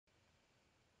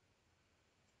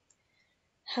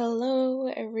Hello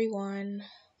everyone,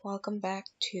 welcome back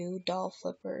to Doll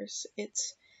Flippers.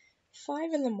 It's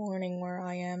 5 in the morning where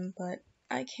I am, but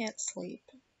I can't sleep,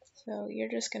 so you're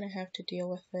just gonna have to deal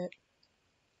with it.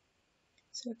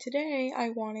 So today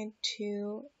I wanted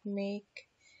to make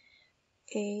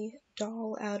a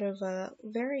doll out of a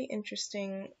very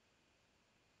interesting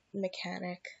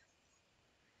mechanic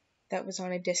that was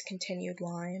on a discontinued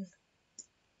line.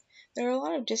 There are a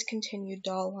lot of discontinued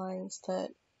doll lines that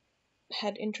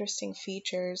had interesting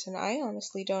features, and I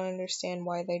honestly don't understand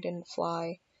why they didn't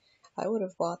fly. I would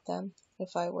have bought them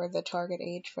if I were the target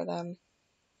age for them.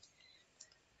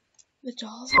 The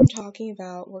dolls I'm talking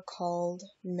about were called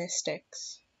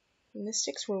Mystixx.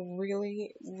 Mystixx were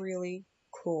really, really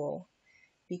cool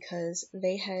because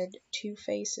they had two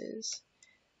faces.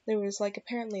 There was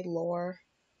apparently lore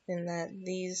in that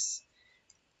these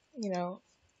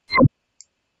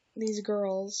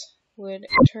girls would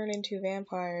turn into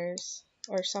vampires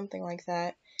or something like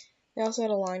that. They also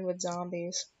had a line with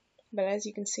zombies, but as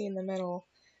you can see in the middle,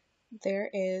 there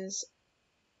is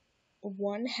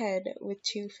one head with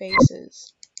two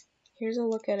faces. Here's a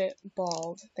look at it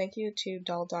bald. Thank you to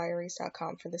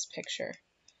dolldiaries.com for this picture.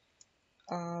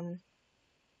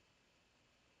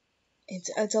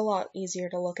 It's a lot easier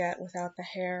to look at without the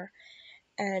hair.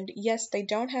 And yes, they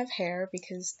don't have hair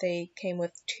because they came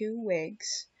with two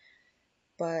wigs,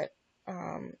 but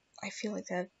I feel like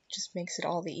that just makes it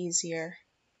all the easier.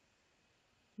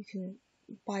 You can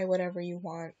buy whatever you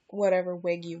want, whatever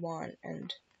wig you want,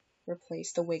 and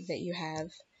replace the wig that you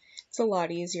have. It's a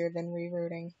lot easier than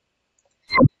rerouting.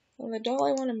 Well, the doll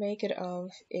I want to make it of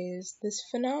is this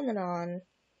phenomenon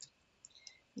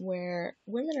where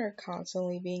women are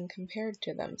constantly being compared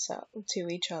to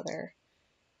each other.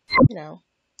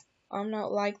 I'm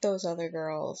not like those other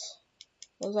girls.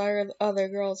 Those other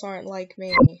girls aren't like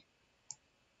me.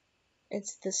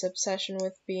 It's this obsession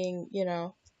with being,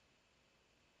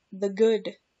 the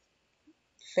good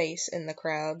face in the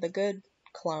crowd, the good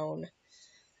clone.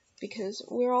 Because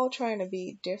we're all trying to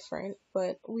be different,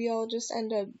 but we all just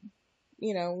end up,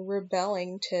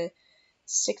 rebelling to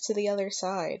stick to the other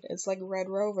side. It's like Red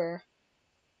Rover.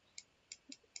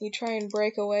 You try and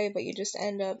break away, but you just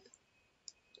end up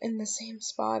in the same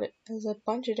spot as a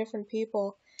bunch of different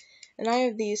people. And I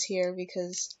have these here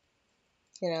because,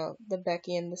 the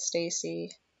Becky and the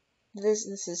Stacy. This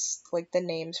is like the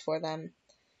names for them.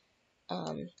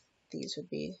 These would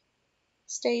be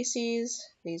Stacy's,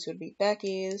 these would be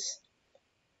Becky's,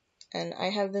 and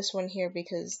I have this one here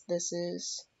because this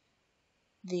is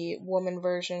the woman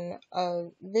version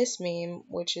of this meme,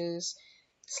 which is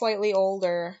slightly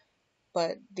older,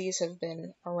 but these have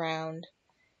been around,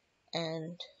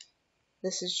 and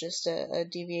this is just a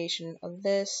deviation of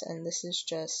this, and this is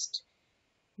just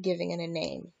giving it a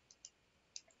name.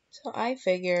 So I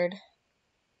figured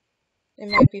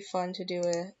it might be fun to do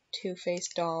a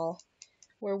two-faced doll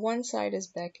where one side is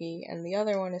Becky and the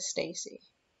other one is Stacy.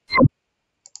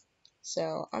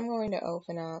 So I'm going to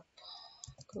open up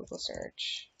Google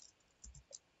search.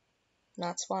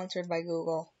 Not sponsored by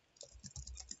Google.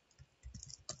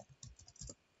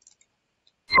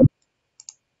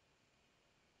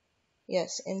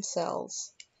 Yes,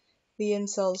 incels. The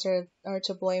incels are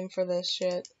to blame for this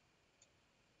shit.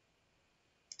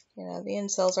 The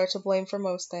incels are to blame for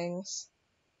most things.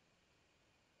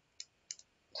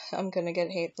 I'm gonna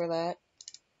get hate for that.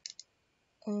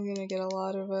 I'm gonna get a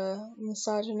lot of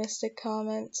misogynistic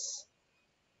comments.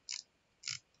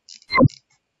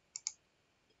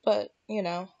 But,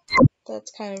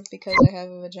 that's kind of because I have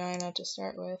a vagina to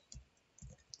start with.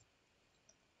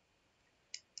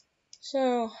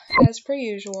 So, as per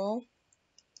usual,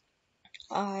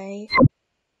 I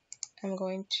am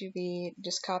going to be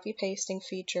just copy-pasting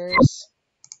features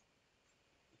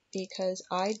because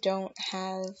I don't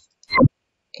have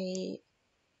a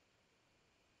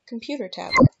computer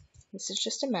tablet. This is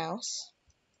just a mouse.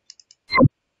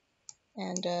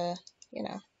 And,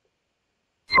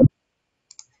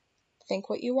 think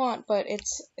what you want, but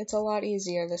it's a lot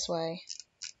easier this way.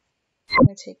 I'm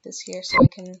gonna take this here so I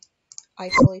can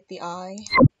isolate the eye.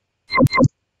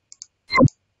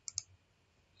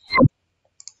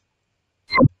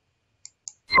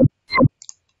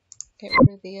 Get rid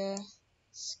of the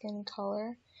skin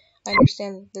color. I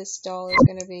understand that this doll is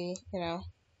gonna be,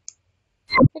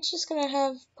 it's just gonna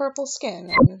have purple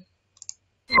skin, and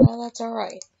that's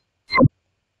alright.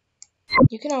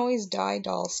 You can always dye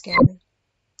doll skin.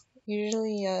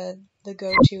 Usually, the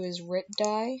go-to is RIT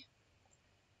dye,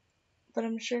 but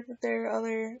I'm sure that there are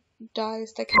other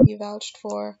dyes that can be vouched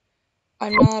for.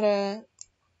 I'm not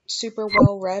super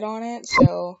well read on it,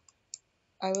 so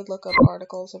I would look up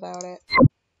articles about it.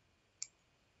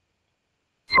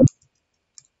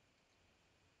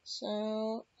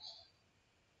 So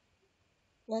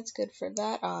that's good for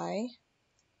that eye.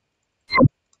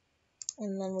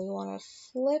 And then we want to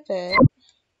flip it.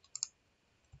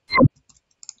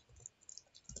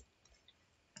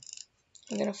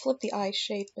 I'm going to flip the eye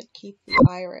shape but keep the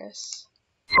iris.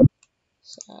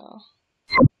 So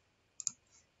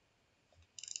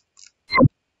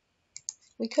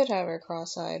we could have her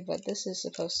cross-eyed, but this is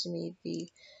supposed to be the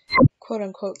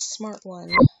quote-unquote smart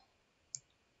one.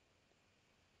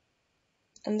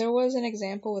 And there was an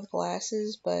example with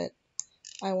glasses, but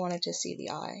I wanted to see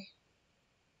the eye.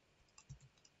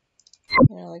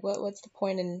 You know, like, what's the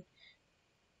point in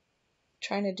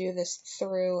trying to do this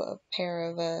through a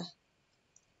pair of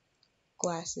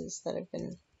glasses that have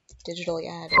been digitally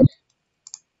added?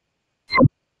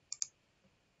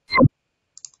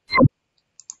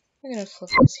 I'm gonna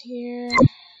flip this here.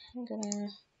 I'm gonna...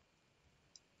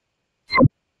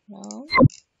 No.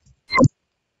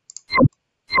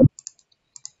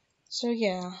 So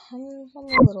yeah, I'm a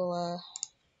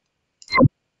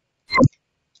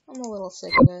little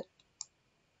sick of it.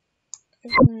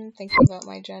 I've been thinking about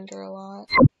my gender a lot.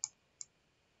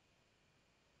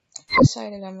 I've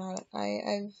decided I'm not,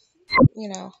 I've, you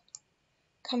know,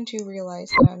 come to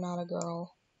realize that I'm not a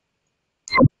girl.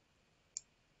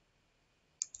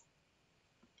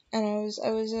 And I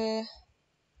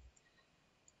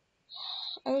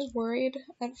was worried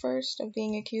at first of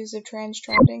being accused of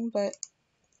trans-trending, but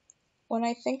when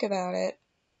I think about it,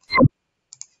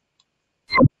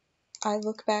 I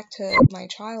look back to my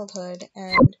childhood,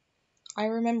 and I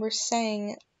remember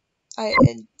saying, I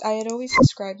had always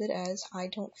described it as, I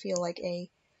don't feel like a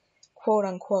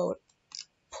quote-unquote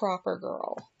proper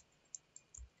girl.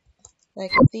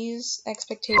 Like, if these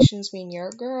expectations mean you're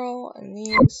a girl, and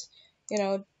these, you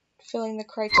know, filling the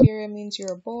criteria means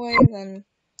you're a boy, then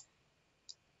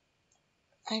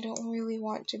I don't really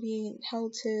want to be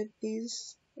held to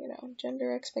these, you know,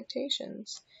 gender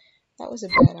expectations. That was a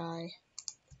bad eye.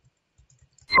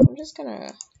 I'm just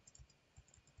gonna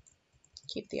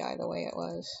keep the eye the way it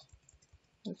was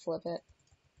and flip it.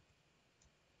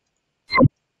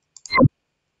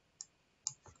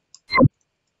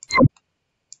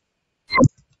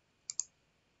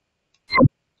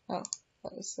 Oh,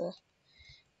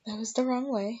 that was the wrong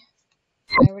way.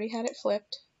 I already had it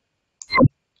flipped.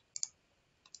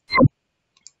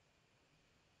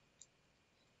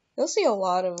 You'll see a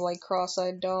lot of, like,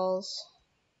 cross-eyed dolls.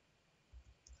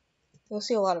 You'll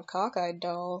see a lot of cockeyed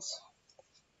dolls.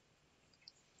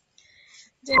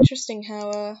 It's interesting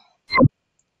how,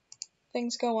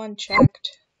 things go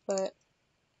unchecked, but,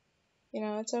 you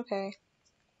know, it's okay.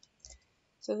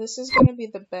 So this is gonna be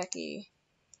the Becky,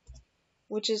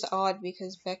 which is odd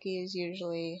because Becky is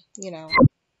usually, you know,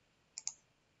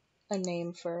 a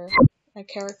name for a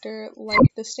character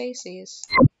like the Stacys.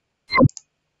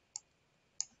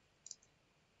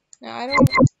 Now, I don't,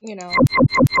 you know,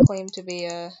 claim to be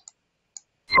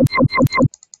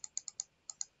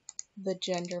the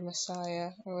gender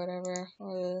messiah or whatever,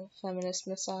 or the feminist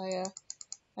messiah.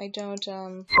 I don't,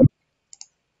 I'm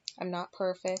not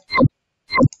perfect.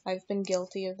 I've been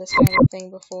guilty of this kind of thing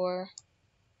before.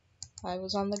 I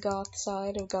was on the goth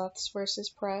side of goths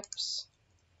versus preps.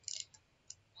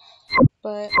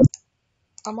 But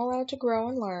I'm allowed to grow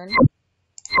and learn.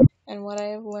 And what I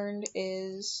have learned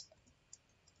is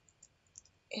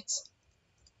it's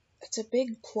a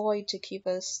big ploy to keep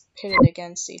us pitted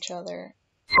against each other.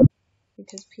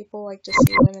 Because people like to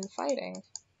see women fighting.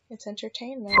 It's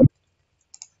entertainment.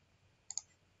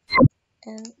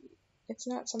 And it's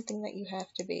not something that you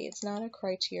have to be. It's not a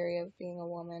criteria of being a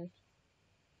woman.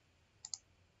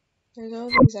 There's all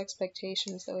these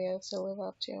expectations that we have to live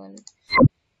up to, and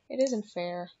it isn't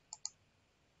fair.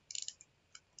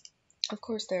 Of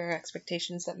course there are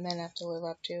expectations that men have to live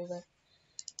up to, but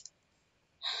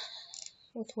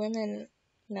with women,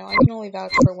 you know, I can only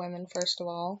vouch for women, first of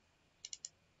all.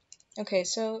 Okay,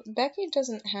 so Becky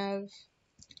doesn't have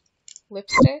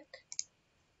lipstick,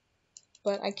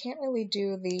 but I can't really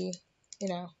do the, you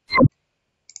know,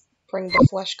 bring the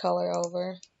flesh color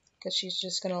over, because she's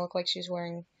just gonna look like she's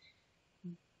wearing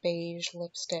beige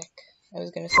lipstick. I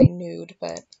was gonna say nude,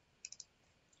 but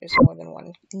there's more than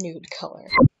one nude color.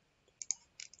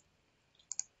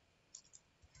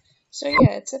 So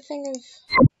yeah, it's a thing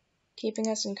of keeping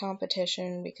us in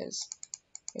competition, because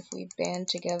if we band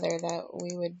together, that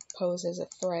we would pose as a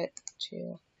threat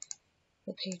to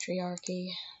the patriarchy.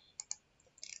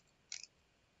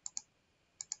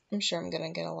 I'm sure I'm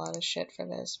gonna get a lot of shit for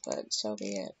this, but so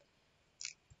be it.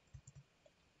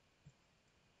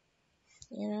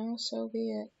 You know, so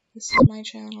be it. This is my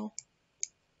channel.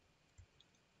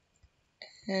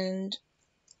 And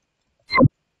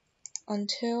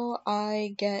until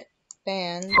I get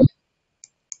banned,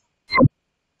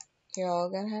 you're all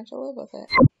gonna have to live with it.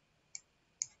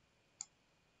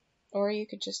 Or you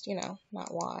could just, you know,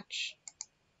 not watch.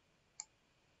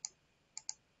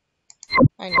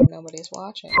 I know nobody's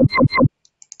watching.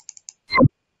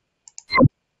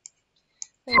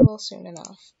 They will soon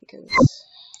enough, because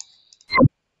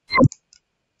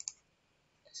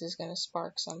this is gonna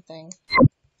spark something.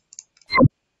 I'm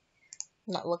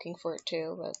not looking for it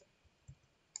too, but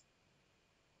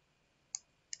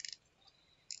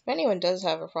if anyone does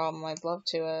have a problem, I'd love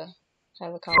to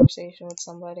have a conversation with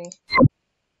somebody,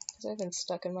 because I've been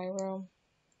stuck in my room.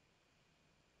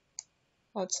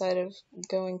 Outside of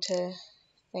going to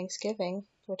Thanksgiving,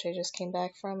 which I just came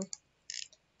back from,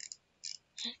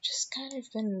 I've just kind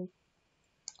of been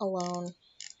alone.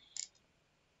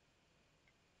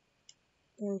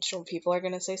 I'm sure people are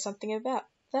gonna say something about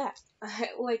that.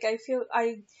 I feel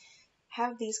I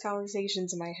have these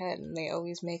conversations in my head, and they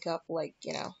always make up, like,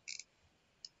 you know,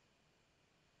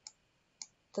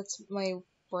 that's my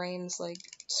brain's, like,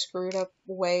 screwed up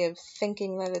way of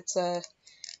thinking that it's,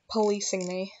 policing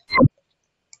me.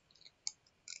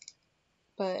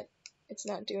 But it's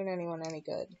not doing anyone any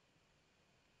good.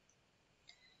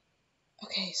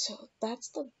 Okay, so that's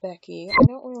the Becky. I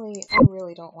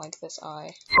really don't like this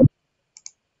eye.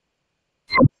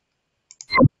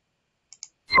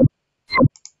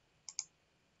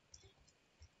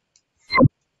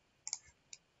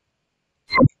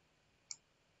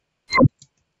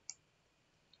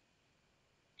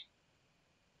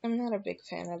 I'm not a big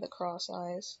fan of the cross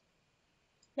eyes.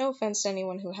 No offense to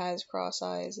anyone who has cross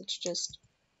eyes, it's just...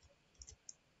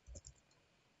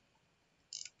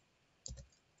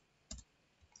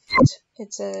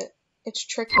 It's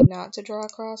tricky not to draw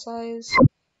cross eyes,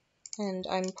 and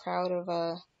I'm proud of,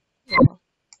 you know,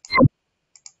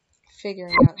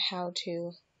 figuring out how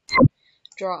to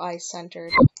draw eyes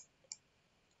centered.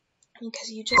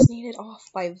 Because you just need it off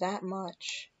by that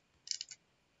much.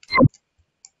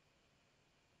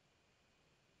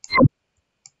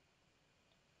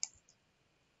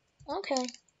 Okay.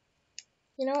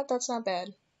 You know what? That's not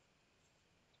bad.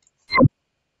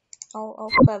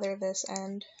 I'll feather this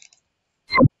end.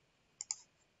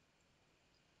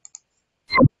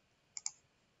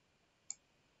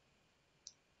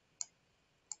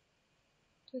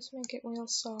 Just make it real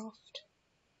soft.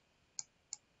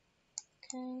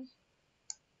 Okay.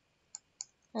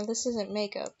 Now this isn't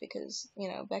makeup because, you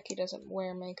know, Becky doesn't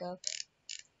wear makeup.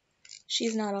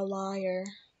 She's not a liar,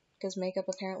 because makeup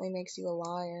apparently makes you a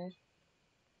liar.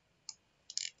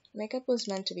 Makeup was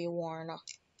meant to be worn.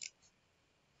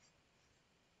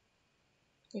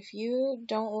 If you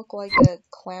don't look like a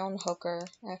clown hooker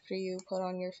after you put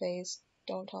on your face,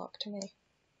 don't talk to me.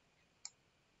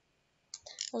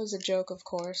 That was a joke, of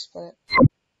course, but I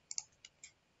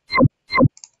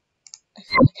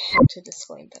feel like I had to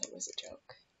disclaim that it was a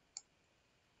joke.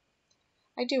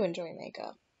 I do enjoy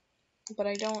makeup, but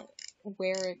I don't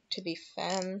wear it to be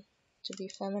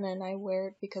feminine. I wear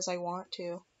it because I want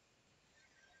to.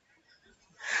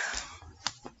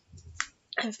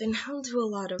 I've been held to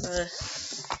a lot of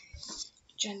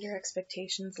gender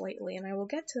expectations lately, and I will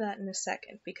get to that in a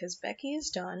second, because Becky is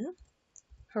done.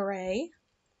 Hooray.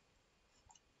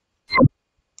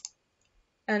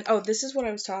 And, oh, this is what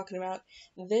I was talking about.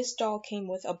 This doll came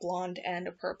with a blonde and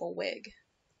a purple wig.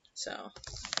 So,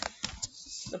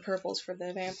 the purple's for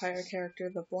the vampire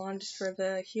character, the blonde is for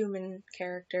the human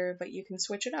character, but you can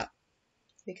switch it up,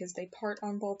 because they part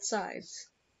on both sides.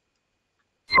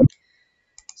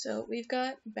 So, we've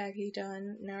got Becky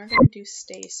done. Now we're going to do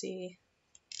Stacy.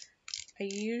 I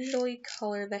usually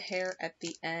color the hair at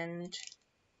the end,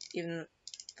 even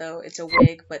though it's a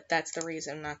wig, but that's the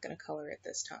reason I'm not going to color it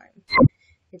this time.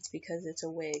 It's because it's a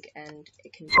wig and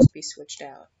it can just be switched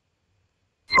out.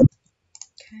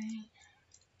 Okay.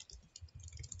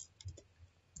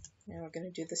 Now we're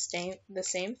going to do the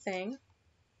same thing.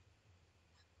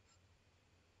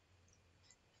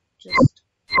 Just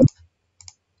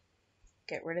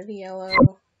get rid of the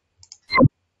yellow.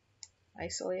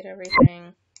 Isolate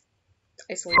everything.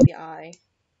 Isolate the eye.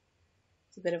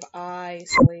 It's a bit of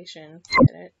isolation.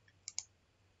 Get it?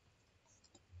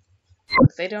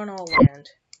 Look, they don't all land.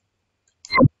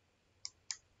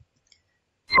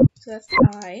 So that's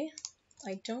the eye.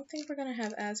 I don't think we're going to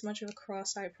have as much of a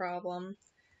cross-eye problem,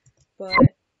 but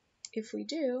if we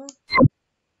do,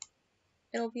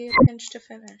 it'll be a pinch to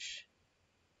finish.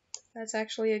 That's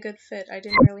actually a good fit. I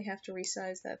didn't really have to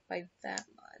resize that by that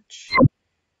much.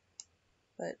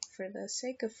 But for the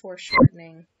sake of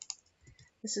foreshortening,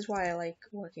 this is why I like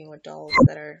working with dolls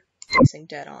that are facing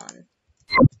dead on.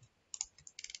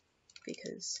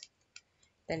 Because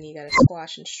then you gotta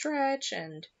squash and stretch,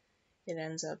 and it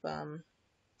ends up,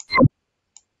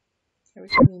 every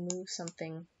time you move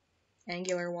something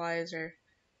angular-wise or,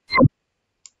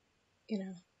 you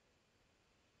know,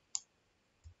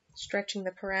 stretching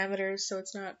the parameters so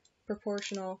it's not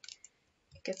proportional,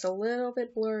 it gets a little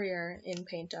bit blurrier in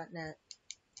paint.net.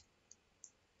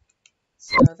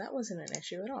 So that wasn't an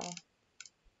issue at all.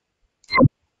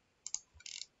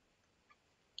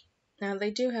 Now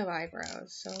they do have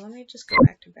eyebrows, so let me just go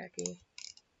back to Becky.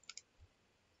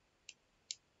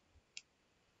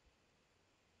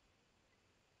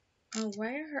 Oh,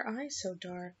 why are her eyes so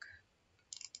dark?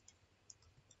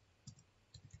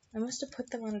 I must have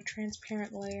put them on a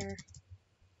transparent layer.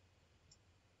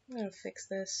 I'm gonna fix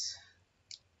this.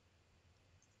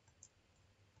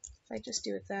 If I just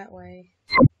do it that way.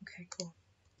 Okay, cool.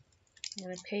 I'm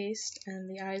gonna paste, and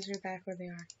the eyes are back where they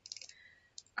are.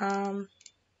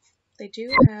 They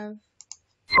do have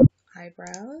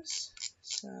eyebrows,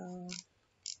 so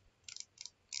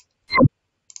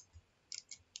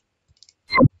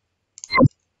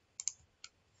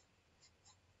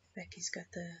Becky's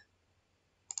got the,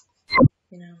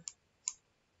 you know,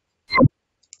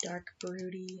 dark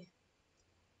broody.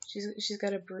 She's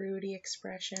got a broody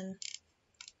expression,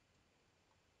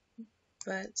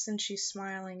 but since she's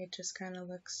smiling, it just kind of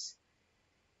looks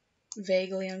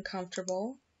vaguely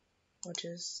uncomfortable, which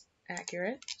is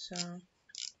accurate. So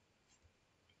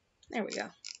there we go.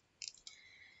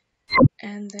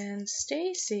 And then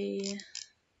Stacy,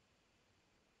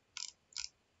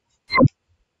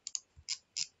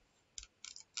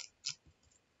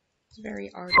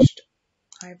 very arched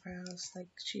eyebrows, like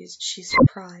she's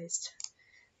surprised.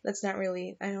 That's not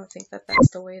really, I don't think that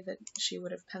that's the way that she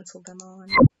would have penciled them on.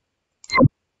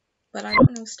 But I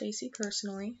don't know Stacy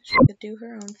personally. She could do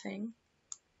her own thing.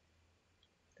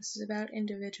 This is about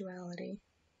individuality.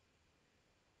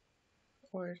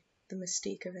 Or the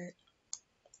mystique of it.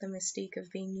 The mystique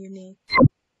of being unique.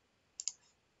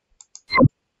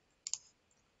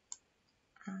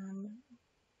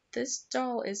 This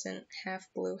doll isn't half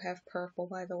blue, half purple,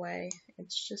 by the way.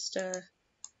 It's just the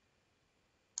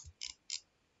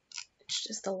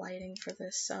lighting for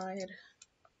this side.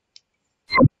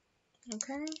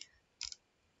 Okay.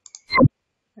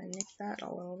 I nicked that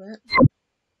a little bit.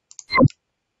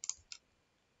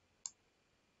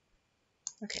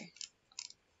 Okay.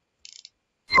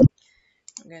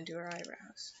 I'm gonna do her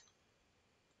eyebrows.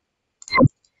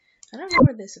 I don't know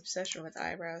where this obsession with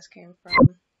eyebrows came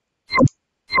from.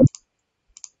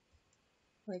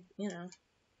 Like, you know,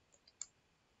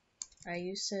 I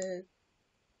used to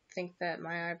think that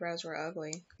my eyebrows were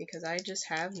ugly because I just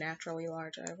have naturally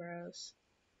large eyebrows.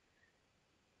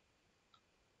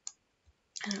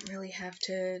 I don't really have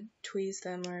to tweeze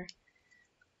them or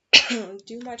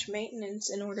do much maintenance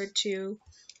in order to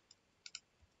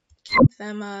keep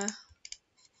them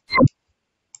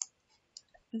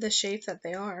the shape that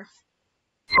they are.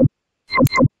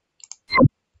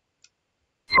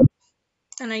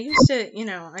 And I used to, you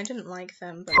know, I didn't like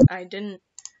them, but I didn't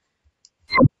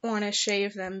want to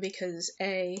shave them because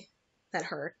A, that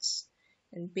hurts,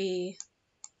 and B,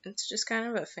 it's just kind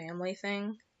of a family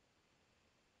thing.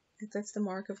 That's the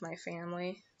mark of my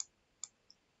family.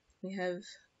 We have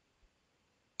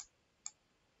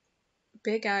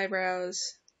big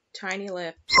eyebrows, tiny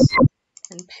lips,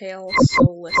 and pale,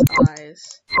 soulless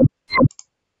eyes.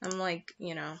 I'm like,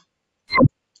 you know,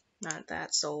 not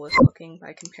that soulless looking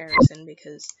by comparison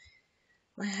because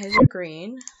my eyes are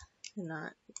green and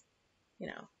not, you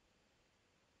know,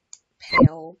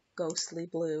 pale, ghostly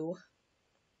blue.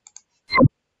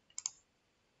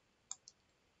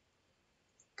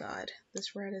 God,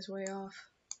 this red is way off.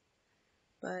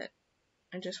 But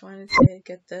I just wanted to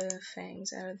get the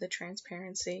fangs out of the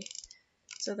transparency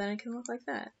so that I can look like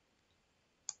that.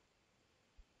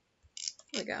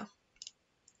 There we go.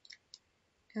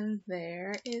 And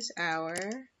there is our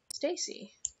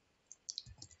Stacy.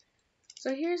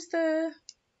 So here's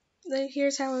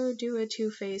here's how I would do a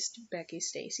two-faced Becky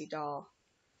Stacy doll.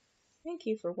 Thank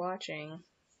you for watching.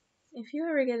 If you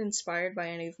ever get inspired by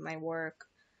any of my work,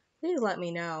 please let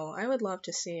me know. I would love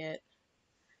to see it.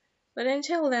 But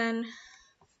until then,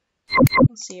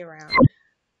 I'll see you around.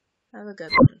 Have a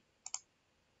good one.